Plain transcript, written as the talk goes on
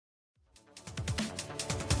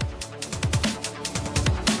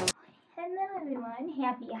everyone,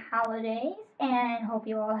 happy holidays, and hope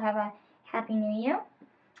you all have a happy new year.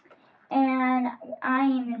 And I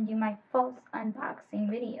am going to do my first unboxing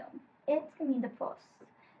video. It's going to be the first.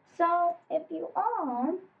 So, if you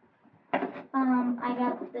all, I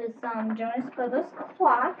got this Jonas Brothers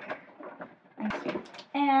clock,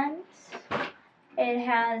 and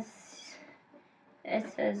it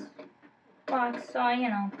says box, so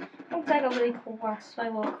looks like a really cool box,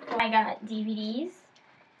 so I got DVDs,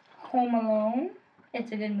 Home Alone.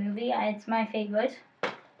 It's a good movie. It's my favorite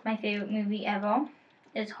movie ever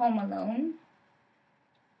is Home Alone.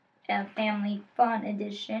 A family fun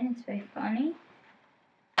edition. It's very funny.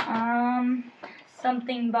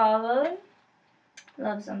 Something Borrowed.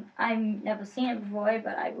 I've never seen it before,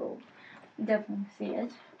 but I will definitely see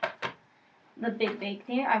it. The Big Bang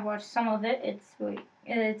Theory. I watched some of it.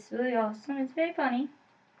 It's really awesome. It's very funny.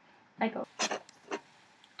 Like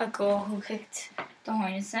a girl who kicked the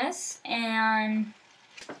hornet's nest, and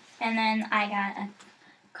then I got a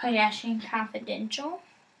Kardashian Confidential.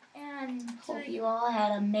 And hope you all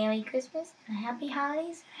had a Merry Christmas and a Happy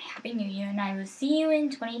Holidays and a Happy New Year, and I will see you in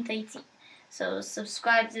 2013. So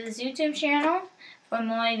subscribe to this YouTube channel for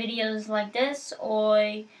more videos like this,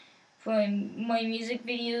 or for more music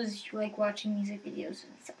videos if you like watching music videos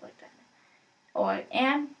and stuff like that.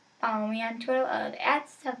 And follow me on Twitter at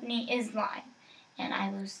StephanieIsLive. And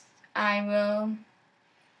I will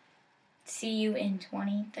see you in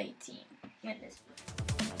 2013 with this.